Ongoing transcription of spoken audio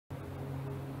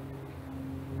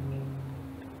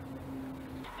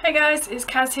Hey guys, it's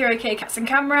Kaz here, aka Cats and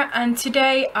Camera, and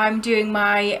today I'm doing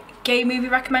my gay movie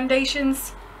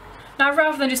recommendations. Now,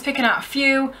 rather than just picking out a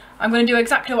few, I'm going to do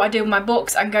exactly what I did with my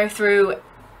books and go through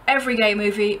every gay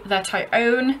movie that I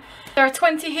own. There are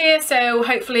 20 here, so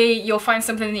hopefully you'll find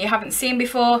something that you haven't seen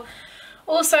before.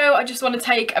 Also, I just want to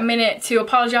take a minute to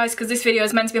apologise because this video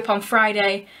is meant to be up on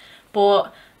Friday,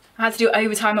 but I had to do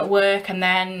overtime at work and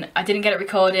then I didn't get it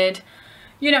recorded.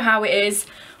 You know how it is.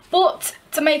 But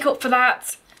to make up for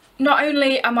that, not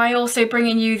only am I also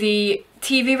bringing you the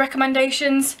TV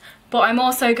recommendations, but I'm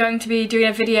also going to be doing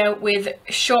a video with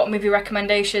short movie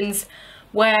recommendations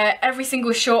where every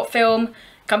single short film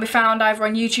can be found either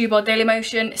on YouTube or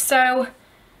Dailymotion, so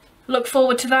look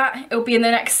forward to that. It'll be in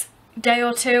the next day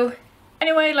or two.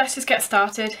 Anyway, let's just get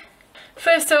started.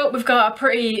 First up, we've got a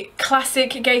pretty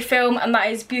classic gay film, and that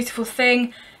is Beautiful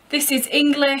Thing. This is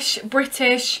English,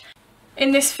 British.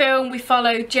 In this film we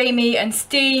follow Jamie and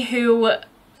Steve, who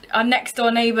are next door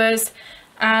neighbours,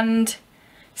 and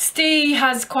Steve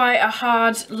has quite a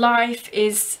hard life.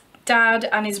 His dad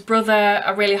and his brother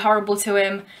are really horrible to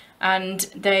him and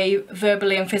they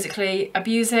verbally and physically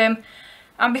abuse him,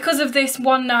 and because of this,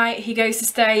 one night he goes to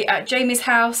stay at Jamie's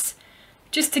house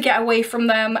just to get away from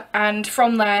them, and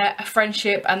from there a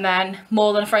friendship and then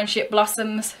more than a friendship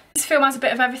blossoms. This film has a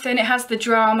bit of everything. It has the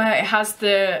drama, it has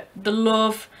the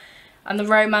love and the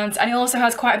romance, and it also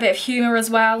has quite a bit of humour as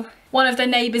well. One of the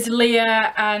neighbours,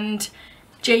 Leah, and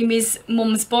Jamie's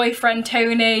mum's boyfriend,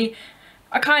 Tony,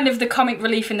 are kind of the comic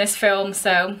relief in this film,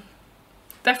 so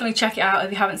definitely check it out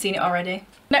if you haven't seen it already.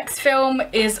 Next film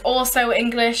is also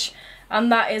English, and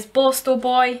that is Borstal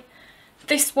Boy.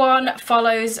 This one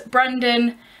follows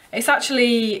Brendan. It's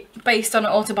actually based on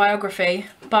an autobiography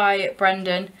by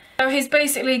Brendan. So he's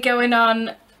basically going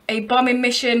on a bombing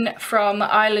mission from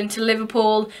Ireland to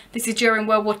Liverpool. This is during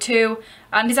World War II,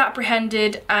 and he's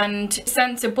apprehended and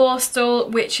sent to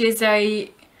Borstal, which is a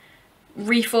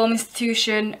reform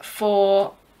institution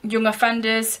for young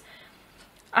offenders,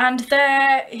 and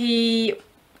there he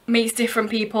meets different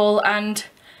people. And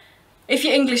if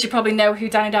you're English you probably know who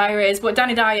Danny Dyer is, but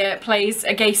Danny Dyer plays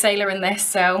a gay sailor in this,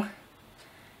 so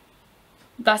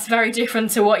that's very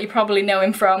different to what you probably know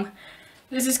him from.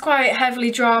 This is quite heavily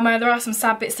drama. There are some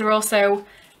sad bits, there are also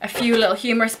a few little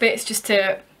humorous bits just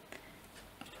to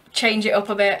change it up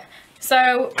a bit.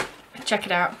 So check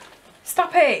it out.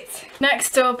 Stop it!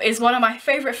 Next up is one of my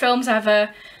favourite films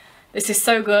ever. This is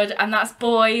so good, and that's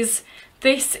Boys.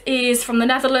 This is from the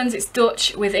Netherlands. It's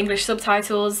Dutch with English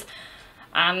subtitles,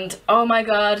 and oh my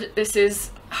god, this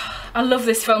is... I love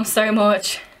this film so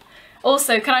much.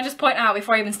 Also, can I just point out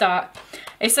before I even start,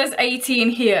 it says 18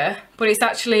 here, but it's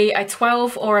actually a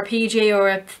 12 or a PG or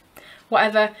a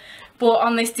whatever. But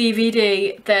on this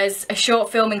DVD, there's a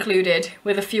short film included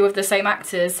with a few of the same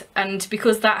actors, and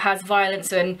because that has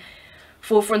violence and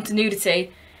full-frontal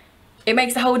nudity, it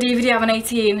makes the whole DVD have an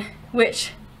 18,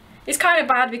 which is kind of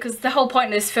bad because the whole point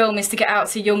of this film is to get out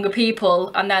to younger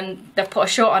people, and then they've put a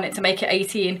short on it to make it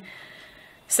 18.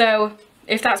 So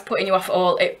if that's putting you off at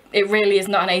all, it really is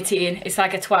not an 18, it's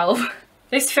like a 12.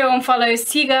 This film follows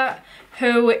Tiga,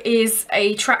 who is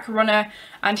a track runner,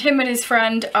 and him and his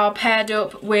friend are paired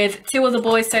up with two other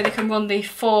boys so they can run the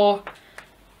 4...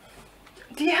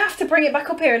 Do you have to bring it back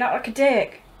up here and act like a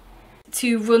dick?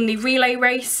 To run the relay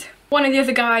race. One of the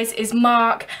other guys is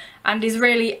Mark, and is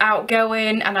really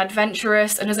outgoing and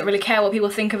adventurous and doesn't really care what people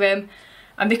think of him.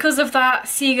 And because of that,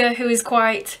 Tiga, who is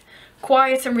quite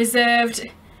quiet and reserved,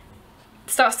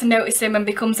 starts to notice him and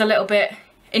becomes a little bit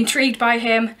intrigued by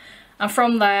him. And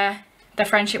from there, their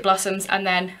friendship blossoms, and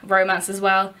then romance as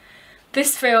well.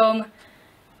 This film,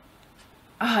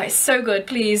 it's so good.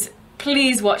 Please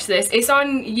watch this. It's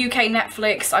on UK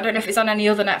Netflix. I don't know if it's on any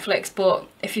other Netflix, but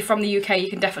if you're from the UK, you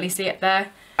can definitely see it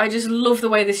there. I just love the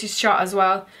way this is shot as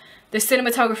well. The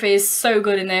cinematography is so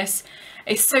good in this.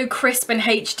 It's so crisp and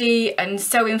HD and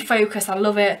so in focus. I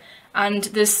love it. And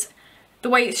the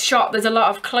way it's shot, there's a lot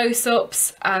of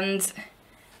close-ups, and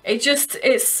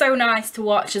it's so nice to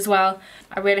watch as well.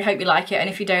 I really hope you like it, and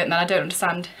if you don't, then I don't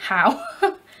understand how.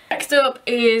 Next up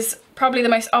is probably the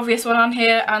most obvious one on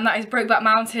here, and that is Brokeback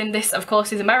Mountain. This of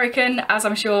course is American, as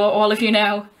I'm sure all of you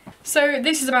know. So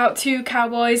this is about two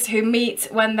cowboys who meet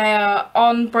when they are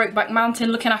on Brokeback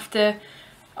Mountain looking after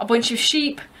a bunch of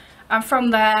sheep, and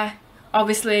from there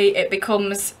obviously it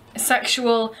becomes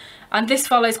sexual, and this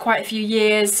follows quite a few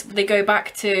years. They go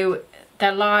back to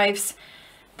their lives,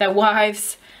 their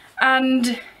wives,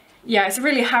 and yeah, it's a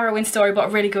really harrowing story,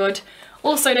 but really good.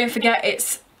 Also, don't forget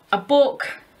it's a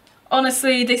book.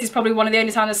 Honestly, this is probably one of the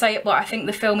only times I say it, but I think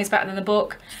the film is better than the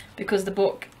book because the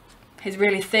book is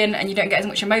really thin and you don't get as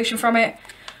much emotion from it.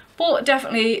 but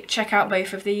definitely check out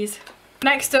both of these.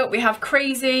 Next up we have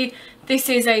Crazy. This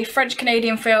is a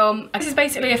French-Canadian film. This is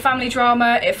basically a family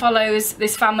drama. It follows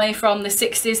this family from the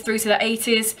 60s through to the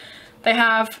 80s. They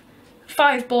have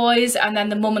 5 boys and then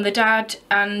the mum and the dad,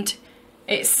 and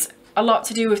it's a lot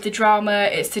to do with the drama.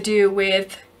 It's to do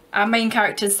with our main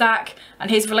character Zach and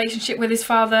his relationship with his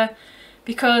father,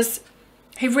 because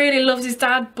he really loves his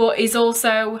dad but he's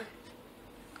also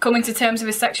coming to terms with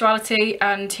his sexuality,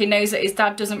 and he knows that his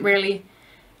dad doesn't really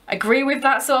agree with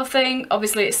that sort of thing.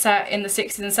 Obviously it's set in the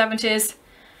 60s and 70s,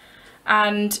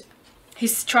 and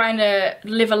he's trying to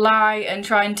live a lie and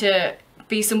trying to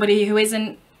be somebody who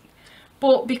isn't,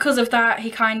 but because of that he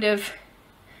kind of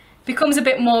becomes a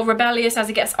bit more rebellious as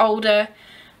he gets older.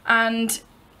 And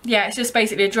yeah, it's just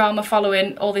basically a drama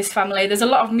following all this family. There's a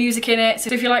lot of music in it,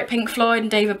 so if you like Pink Floyd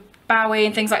and David Bowie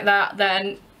and things like that,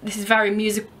 then this is very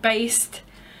music based.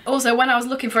 Also, when I was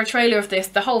looking for a trailer of this,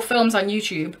 the whole film's on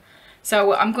YouTube,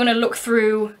 so I'm going to look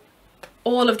through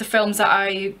all of the films that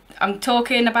I'm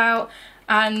talking about,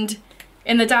 and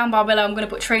in the down bar below I'm going to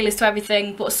put trailers to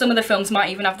everything, but some of the films might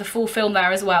even have the full film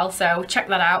there as well, so check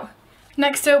that out.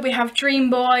 Next up we have Dream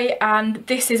Boy, and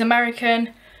this is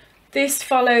American. This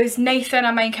follows Nathan,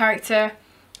 our main character,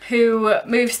 who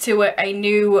moves to a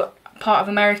new part of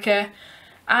America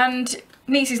and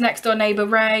meets his next door neighbour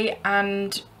Ray,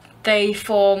 and they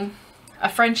form a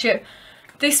friendship.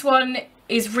 This one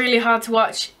is really hard to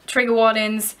watch. Trigger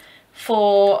warnings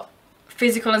for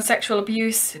physical and sexual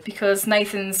abuse, because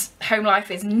Nathan's home life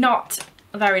is not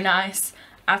very nice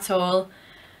at all,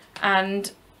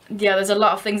 and yeah, there's a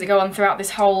lot of things that go on throughout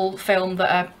this whole film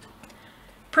that are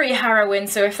pretty harrowing,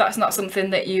 so if that's not something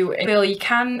that you feel you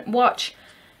can watch,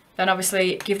 then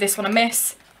obviously give this one a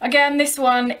miss. Again, this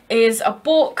one is a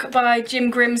book by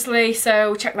Jim Grimsley,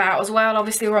 so check that out as well.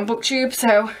 Obviously we're on BookTube,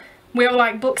 so we all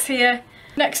like books here.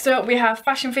 Next up we have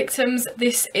Fashion Victims.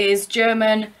 This is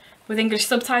German with English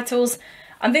subtitles,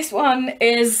 and this one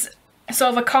is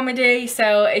sort of a comedy,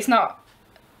 so it's not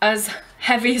as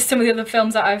heavy as some of the other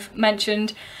films that I've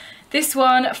mentioned. This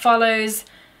one follows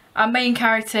our main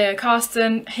character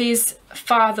Carsten. His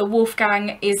father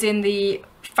Wolfgang is in the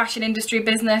fashion industry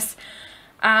business,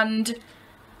 and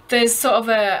there's sort of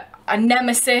a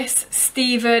nemesis,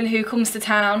 Stephen, who comes to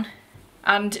town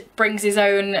and brings his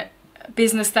own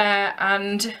business there,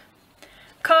 and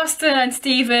Carsten and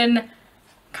Stephen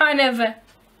kind of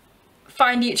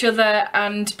find each other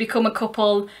and become a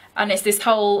couple, and it's this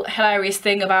whole hilarious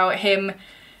thing about him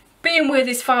being with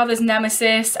his father's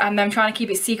nemesis and them trying to keep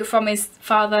it secret from his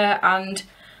father, and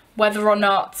whether or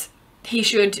not he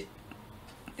should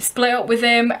split up with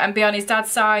him and be on his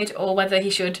dad's side, or whether he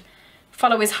should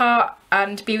follow his heart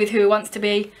and be with who he wants to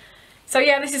be. So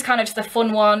yeah, this is kind of just a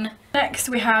fun one. Next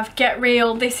we have Get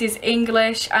Real. This is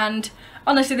English, and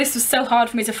honestly this was so hard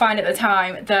for me to find at the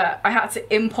time that I had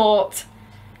to import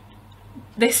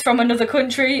this from another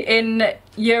country in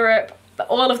Europe.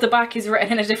 All of the back is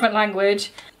written in a different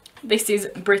language. This is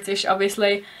British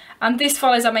obviously, and this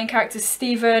follows our main character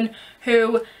Stephen,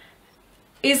 who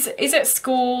is at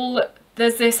school.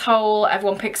 There's this whole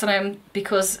everyone picks on him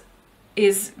because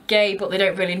he's gay but they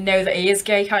don't really know that he is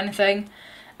gay kind of thing.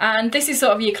 And this is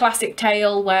sort of your classic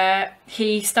tale where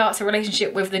he starts a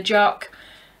relationship with the jock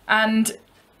and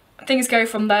things go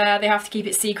from there. They have to keep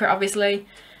it secret obviously,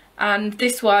 and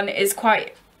this one is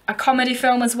quite a comedy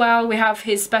film as well. We have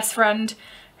his best friend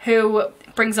who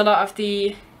brings a lot of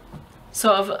the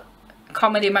sort of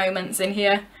comedy moments in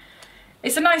here.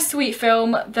 It's a nice sweet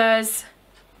film. There's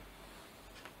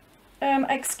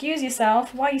excuse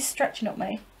yourself, why are you stretching up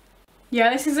me?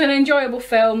 Yeah, this is an enjoyable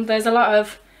film. There's a lot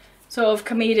of sort of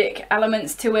comedic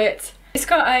elements to it. It's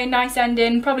got a nice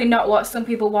ending, probably not what some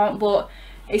people want, but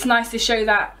it's nice to show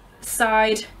that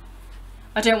side.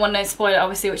 I don't want to spoil it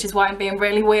obviously, which is why I'm being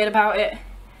really weird about it.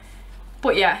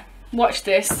 But yeah, watch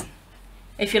this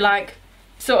if you like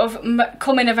sort of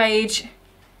coming of age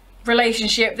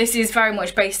relationship. This is very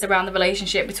much based around the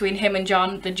relationship between him and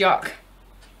John, the jock.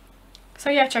 So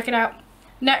yeah, check it out.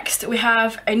 Next we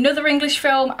have another English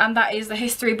film, and that is The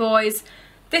History Boys.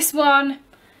 This one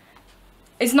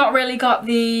is not really got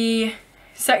the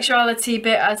sexuality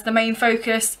bit as the main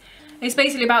focus. It's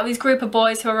basically about these group of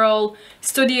boys who are all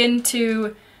studying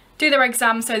to do their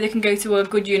exams so they can go to a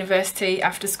good university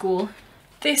after school.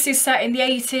 This is set in the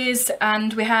 80s,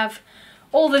 and we have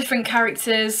all the different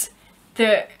characters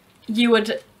that you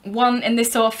would want in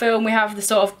this sort of film. We have the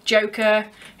sort of Joker,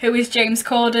 who is James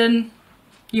Corden.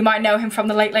 You might know him from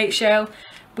The Late Late Show.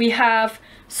 We have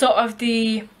sort of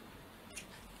the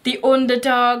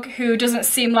underdog who doesn't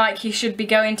seem like he should be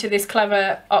going to this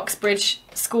clever Oxbridge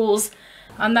schools.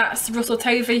 and that's Russell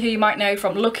Tovey, who you might know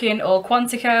from Looking or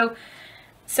Quantico.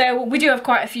 So we do have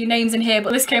quite a few names in here,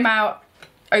 but this came out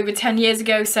over 10 years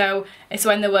ago, so it's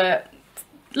when there were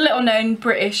little known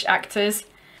British actors.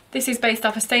 This is based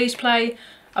off a stage play.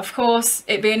 Of course,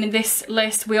 it being in this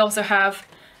list, we also have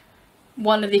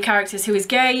one of the characters who is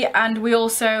gay, and we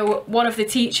also, one of the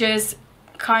teachers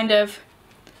kind of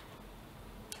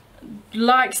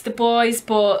likes the boys,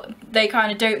 but they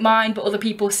kind of don't mind, but other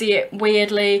people see it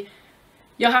weirdly.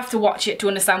 You'll have to watch it to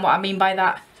understand what I mean by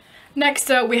that. Next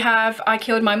up we have I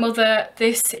Killed My Mother.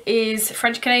 This is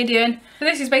French Canadian. So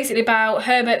this is basically about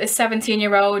Herbert, the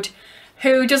 17-year-old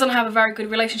who doesn't have a very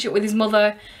good relationship with his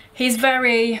mother. He's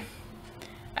very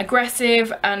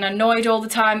aggressive and annoyed all the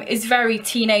time. It's very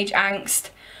teenage angst,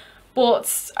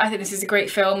 but I think this is a great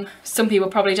film. Some people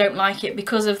probably don't like it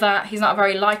because of that. He's not a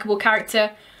very likeable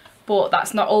character, but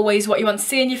that's not always what you want to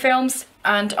see in your films.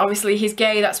 And obviously he's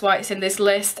gay, that's why it's in this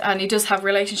list, and he does have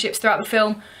relationships throughout the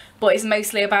film, but it's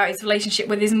mostly about his relationship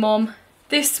with his mum.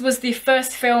 This was the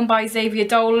first film by Xavier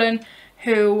Dolan,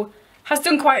 who has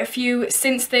done quite a few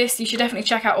since this. You should definitely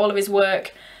check out all of his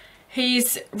work.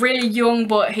 He's really young,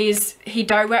 but he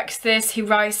directs this, he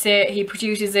writes it, he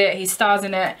produces it, he stars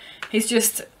in it. He's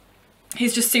just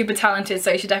super talented,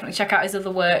 so you should definitely check out his other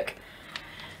work.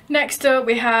 Next up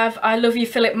we have I Love You,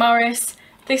 Philip Morris.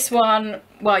 This one,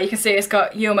 well, you can see it's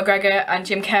got Ewan McGregor and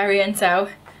Jim Carrey in, so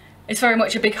it's very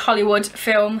much a big Hollywood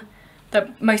film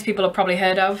that most people have probably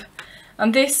heard of.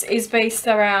 And this is based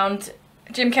around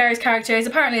Jim Carrey's character. It's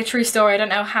apparently a true story. I don't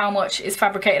know how much is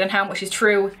fabricated and how much is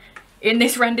true in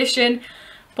this rendition,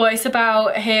 but it's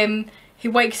about him. He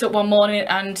wakes up one morning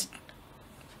and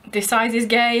decides he's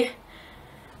gay,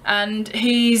 and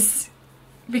he's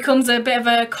becomes a bit of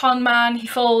a con man. He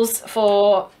falls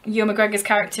for Ewan McGregor's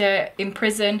character in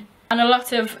prison, and a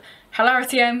lot of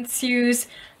hilarity ensues.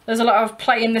 There's a lot of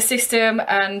play in the system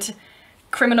and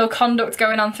criminal conduct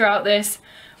going on throughout this,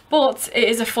 but it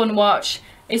is a fun watch.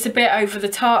 It's a bit over the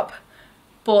top,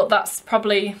 but that's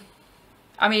probably,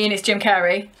 I mean, it's Jim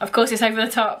Carrey, of course it's over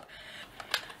the top.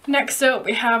 Next up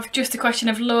we have Just a Question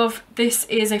of Love. This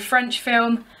is a French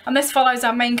film, and this follows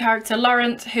our main character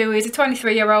Laurent, who is a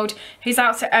 23-year-old. He's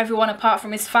out to everyone apart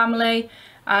from his family,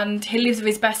 and he lives with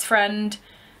his best friend,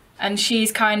 and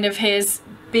she's kind of his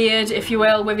beard, if you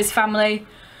will, with his family.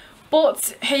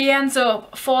 But he ends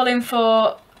up falling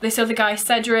for this other guy,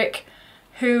 Cedric,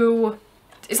 who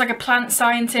is like a plant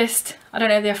scientist. I don't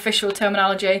know the official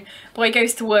terminology, but he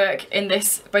goes to work in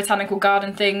this botanical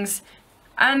garden things,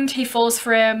 and he falls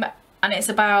for him, and it's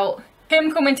about him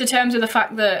coming to terms with the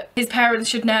fact that his parents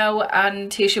should know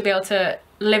and he should be able to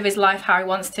live his life how he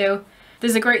wants to.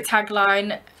 There's a great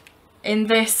tagline in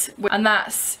this, and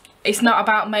that's, it's not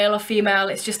about male or female,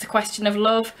 it's just a question of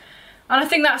love. And I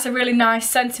think that's a really nice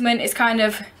sentiment. It's kind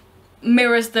of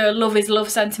mirrors the love is love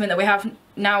sentiment that we have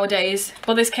nowadays.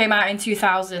 Well, this came out in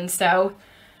 2000, so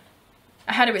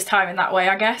ahead of its time in that way,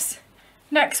 I guess.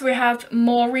 Next we have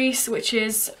Maurice, which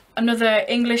is another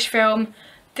English film.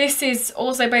 This is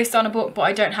also based on a book, but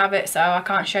I don't have it, so I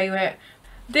can't show you it.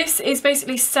 This is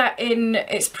basically set in,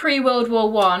 it's pre-World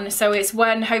War I, so it's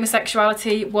when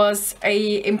homosexuality was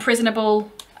a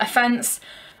imprisonable offence.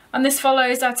 And this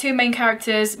follows our two main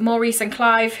characters, Maurice and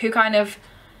Clive, who kind of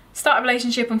start a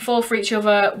relationship and fall for each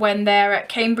other when they're at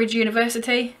Cambridge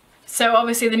University. So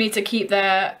obviously they need to keep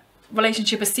their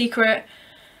relationship a secret.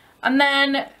 And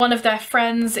then one of their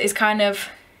friends is kind of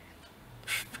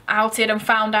outed and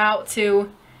found out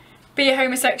to be a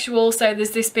homosexual, so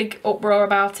there's this big uproar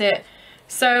about it.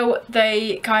 So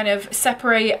they kind of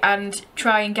separate and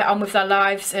try and get on with their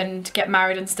lives and get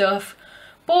married and stuff.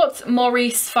 But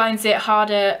Maurice finds it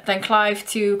harder than Clive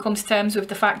to come to terms with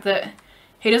the fact that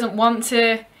he doesn't want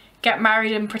to get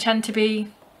married and pretend to be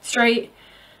straight.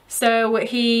 So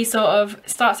he sort of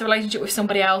starts a relationship with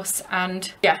somebody else,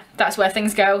 and yeah, that's where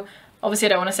things go. Obviously I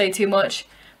don't want to say too much,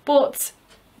 but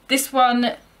this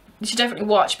one you should definitely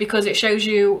watch because it shows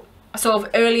you a sort of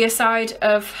earlier side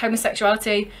of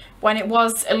homosexuality when it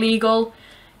was illegal.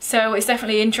 So it's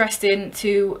definitely interesting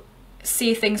to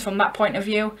see things from that point of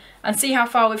view and see how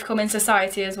far we've come in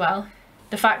society as well.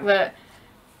 The fact that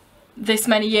this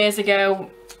many years ago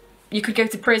you could go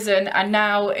to prison, and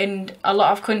now in a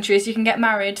lot of countries you can get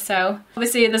married. So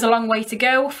obviously there's a long way to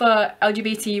go for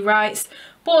LGBT rights,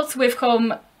 but we've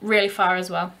come really far as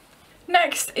well.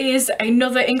 Next is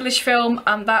another English film,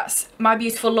 and that's My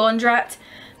Beautiful Laundrette.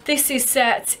 This is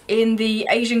set in the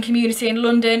Asian community in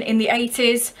London in the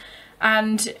 80s,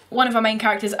 and one of our main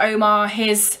characters, Omar,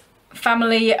 his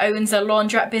family owns a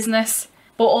laundrette business,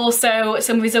 but also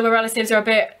some of his other relatives are a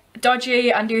bit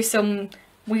dodgy and do some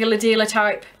wheeler dealer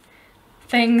type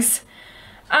things.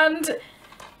 And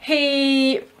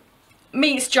he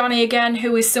meets Johnny again,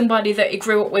 who is somebody that he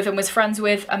grew up with and was friends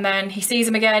with, and then he sees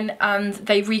him again and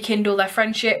they rekindle their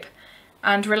friendship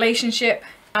and relationship.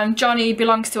 And Johnny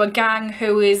belongs to a gang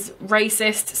who is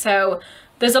racist, so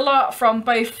there's a lot from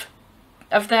both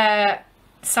of their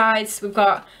sides. We've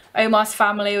got Omar's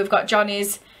family, we've got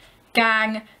Johnny's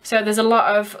gang, so there's a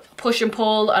lot of push and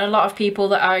pull and a lot of people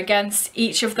that are against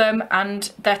each of them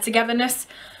and their togetherness.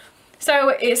 So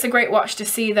it's a great watch to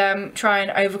see them try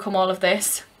and overcome all of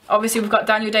this. Obviously we've got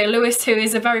Daniel Day-Lewis, who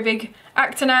is a very big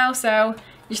actor now, so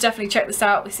you should definitely check this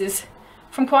out. This is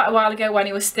from quite a while ago when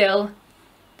he was still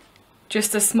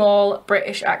just a small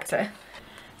British actor.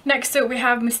 Next up we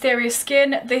have Mysterious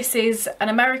Skin. This is an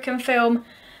American film,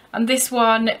 and this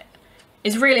one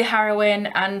is really harrowing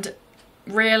and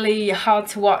really hard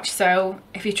to watch, so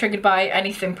if you're triggered by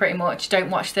anything pretty much, don't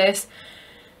watch this.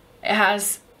 It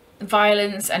has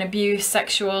violence and abuse,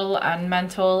 sexual and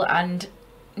mental, and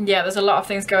yeah, there's a lot of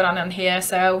things going on in here,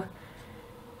 so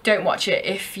don't watch it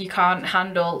if you can't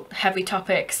handle heavy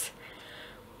topics.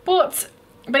 But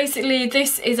basically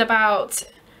this is about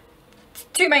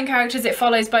two main characters. It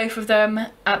follows both of them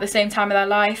at the same time of their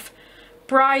life.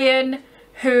 Brian,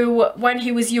 who when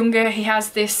he was younger he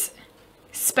has this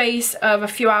space of a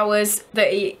few hours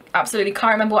that he absolutely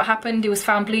can't remember what happened. He was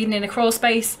found bleeding in a crawl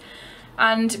space,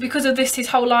 and because of this his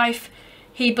whole life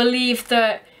he believed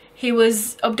that he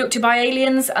was abducted by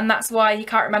aliens, and that's why he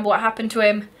can't remember what happened to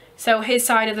him. So his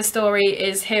side of the story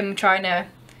is him trying to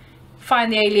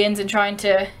find the aliens and trying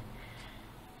to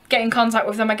get in contact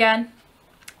with them again.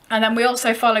 And then we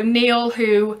also follow Neil,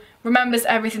 who remembers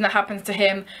everything that happens to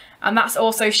him, and that's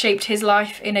also shaped his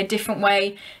life in a different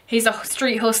way. He's a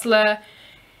street hustler.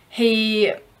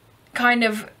 He kind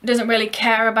of doesn't really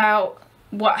care about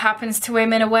what happens to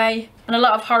him in a way, and a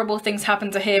lot of horrible things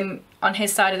happen to him on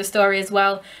his side of the story as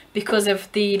well, because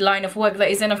of the line of work that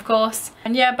he's in, of course.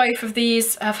 And yeah, both of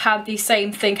these have had the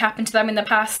same thing happen to them in the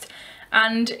past,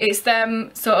 and it's them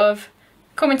sort of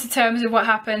coming to terms with what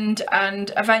happened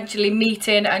and eventually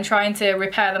meeting and trying to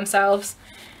repair themselves.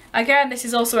 Again, this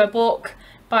is also a book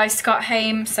by Scott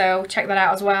Haim, so check that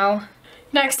out as well.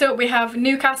 Next up we have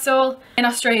Newcastle. In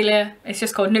Australia it's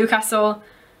just called Newcastle,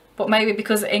 but maybe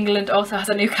because England also has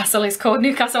a Newcastle it's called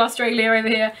Newcastle Australia over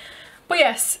here. But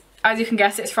yes, as you can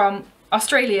guess, it's from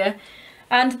Australia,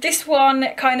 and this one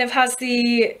kind of has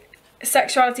the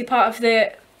sexuality part of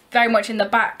it very much in the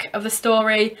back of the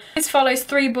story. This follows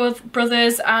three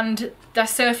brothers and their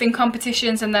surfing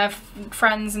competitions and their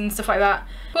friends and stuff like that.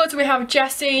 But we have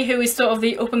Jesse, who is sort of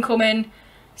the up and coming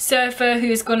surfer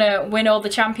who's gonna win all the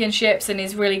championships and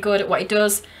is really good at what he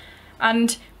does.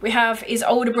 And we have his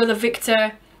older brother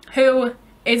Victor, who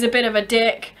is a bit of a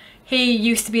dick. He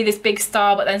used to be this big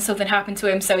star, but then something happened to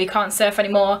him so he can't surf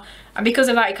anymore, and because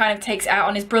of that he kind of takes it out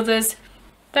on his brothers.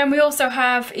 Then we also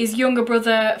have his younger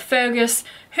brother Fergus,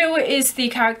 who is the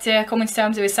character coming to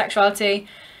terms with his sexuality.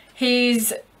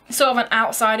 He's sort of an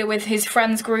outsider with his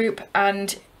friends group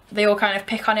and they all kind of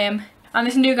pick on him. And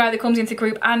this new guy that comes into the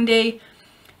group, Andy,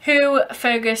 who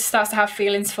Fergus starts to have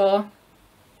feelings for.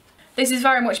 This is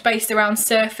very much based around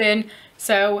surfing,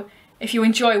 so if you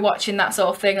enjoy watching that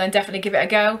sort of thing then definitely give it a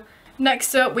go.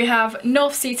 Next up we have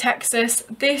North Sea, Texas.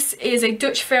 This is a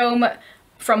Dutch film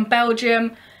from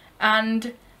Belgium,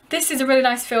 and this is a really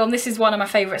nice film. This is one of my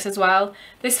favourites as well.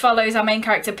 This follows our main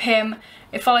character Pim.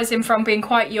 It follows him from being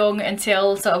quite young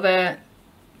until sort of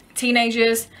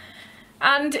teenagers,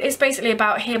 and it's basically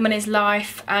about him and his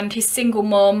life and his single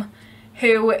mum,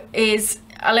 who is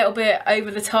a little bit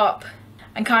over the top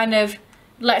and kind of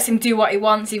lets him do what he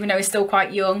wants even though he's still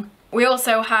quite young. We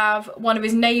also have one of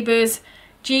his neighbours,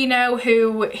 Gino,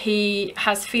 who he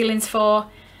has feelings for.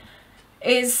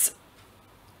 Is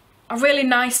a really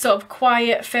nice sort of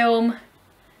quiet film.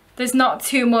 There's not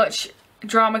too much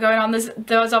drama going on.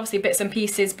 There's obviously bits and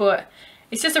pieces, but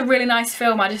it's just a really nice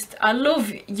film. I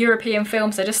love European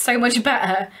films. They're just so much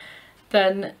better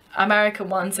than American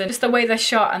ones, and just the way they're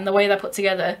shot and the way they're put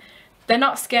together. They're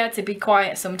not scared to be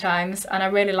quiet sometimes, and I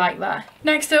really like that.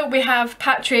 Next up we have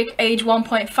Patrick, age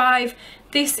 1.5.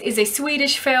 This is a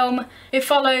Swedish film. It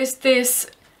follows this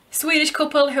Swedish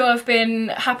couple who have been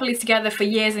happily together for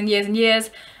years and years and years,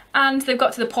 and they've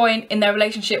got to the point in their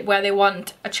relationship where they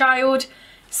want a child,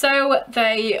 so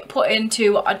they put in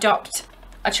to adopt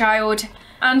a child,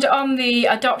 and on the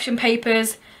adoption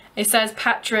papers it says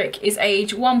Patrick is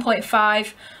age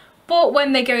 1.5, but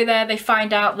when they go there they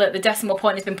find out that the decimal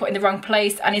point has been put in the wrong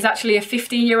place and he's actually a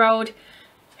 15-year-old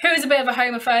who is a bit of a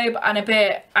homophobe and a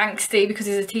bit angsty because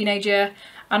he's a teenager,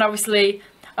 and obviously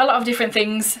a lot of different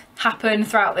things happen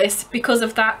throughout this because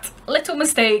of that little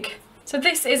mistake. So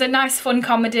this is a nice fun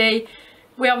comedy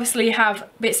We obviously have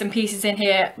bits and pieces in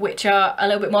here which are a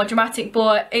little bit more dramatic,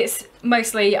 but it's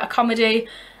mostly a comedy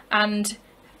and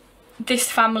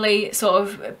this family sort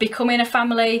of becoming a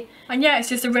family. And yeah, it's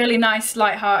just a really nice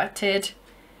light-hearted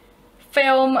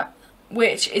film,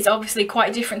 which is obviously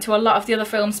quite different to a lot of the other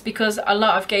films, because a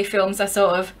lot of gay films are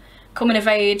sort of coming of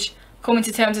age, coming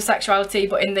to terms with sexuality,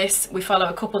 but in this we follow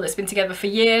a couple that's been together for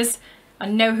years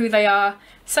and know who they are,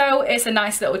 so it's a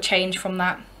nice little change from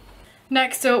that.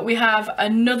 Next up we have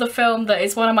another film that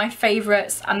is one of my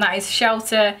favourites, and that is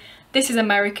Shelter. This is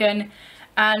American,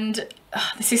 and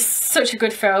this is such a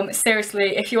good film.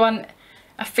 Seriously, if you want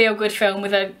a feel-good film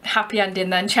with a happy ending,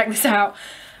 then check this out.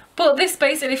 But this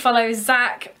basically follows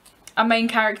Zach, a main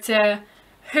character,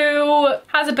 who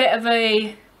has a bit of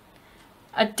a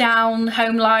down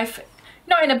home life.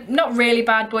 Not really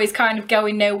bad, but he's kind of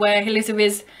going nowhere. He lives with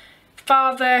his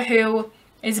father, who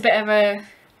is a bit of a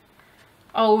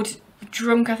old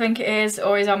drunk, I think it is,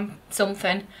 or is on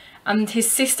something, and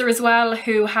his sister as well,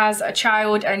 who has a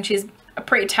child, and she's a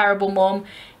pretty terrible mum.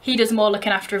 He does more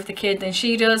looking after of the kid than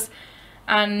she does,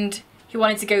 and he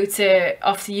wanted to go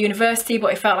off to university, but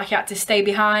he felt like he had to stay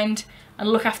behind and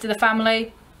look after the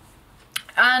family.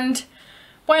 And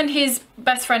when his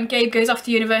best friend Gabe goes off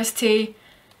to university,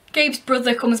 Gabe's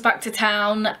brother comes back to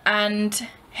town, and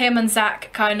him and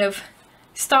Zach kind of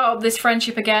start up this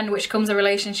friendship again, which becomes a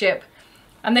relationship.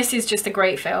 And this is just a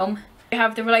great film. We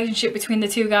have the relationship between the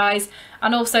two guys,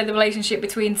 and also the relationship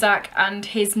between Zach and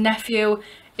his nephew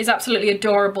is absolutely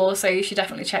adorable, so you should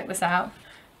definitely check this out.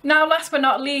 Now, last but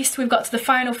not least, we've got to the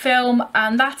final film,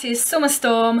 and that is Summer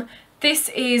Storm. This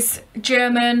is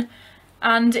German,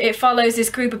 and it follows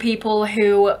this group of people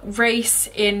who race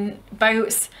in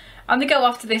boats, and they go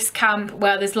off to this camp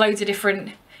where there's loads of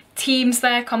different teams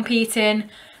there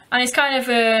competing, and it's kind of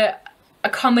a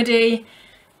comedy.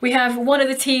 We have one of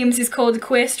the teams is called the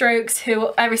Queer Strokes,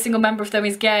 who every single member of them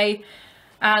is gay,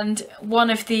 and one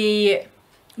of the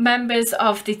members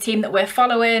of the team that we're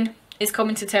following is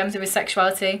coming to terms with his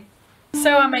sexuality.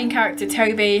 So our main character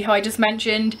Toby, who I just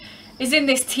mentioned, is in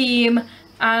this team,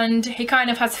 and he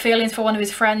kind of has feelings for one of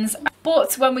his friends,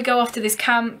 but when we go off to this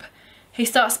camp he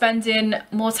starts spending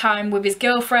more time with his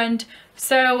girlfriend,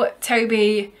 so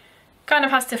Toby kind of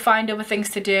has to find other things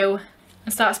to do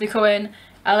and starts becoming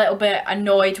a little bit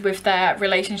annoyed with their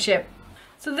relationship.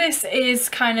 So this is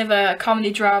kind of a comedy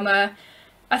drama.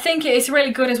 I think it's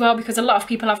really good as well, because a lot of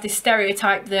people have this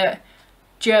stereotype that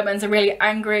Germans are really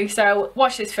angry, so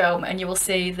watch this film and you will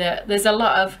see that there's a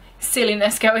lot of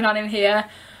silliness going on in here,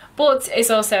 but it's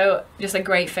also just a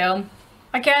great film.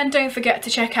 Again, don't forget to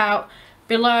check out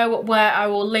below where I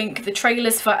will link the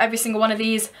trailers for every single one of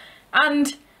these,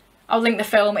 and I'll link the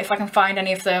film if I can find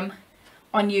any of them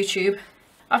on YouTube.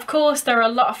 Of course, there are a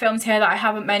lot of films here that I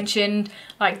haven't mentioned,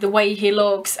 like The Way He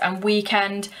Looks and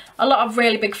Weekend. A lot of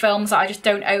really big films that I just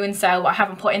don't own, so I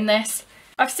haven't put in this.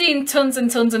 I've seen tons and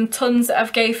tons and tons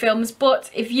of gay films, but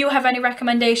if you have any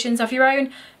recommendations of your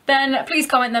own, then please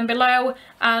comment them below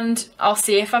and I'll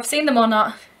see if I've seen them or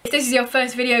not. If this is your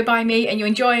first video by me and you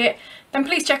enjoy it, then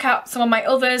please check out some of my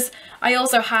others. I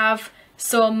also have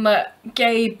some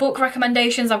gay book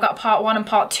recommendations. I've got part 1 and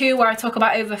part 2 where I talk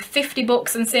about over 50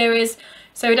 books and series,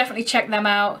 so definitely check them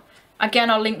out. Again,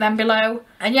 I'll link them below.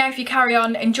 And yeah, if you carry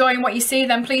on enjoying what you see,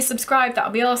 then please subscribe,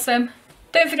 that'll be awesome.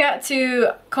 Don't forget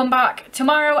to come back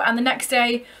tomorrow and the next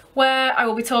day, where I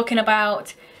will be talking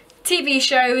about TV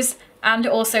shows and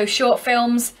also short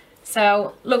films,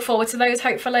 so look forward to those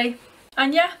hopefully.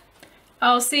 And yeah,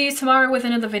 I'll see you tomorrow with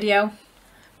another video.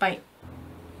 Bye.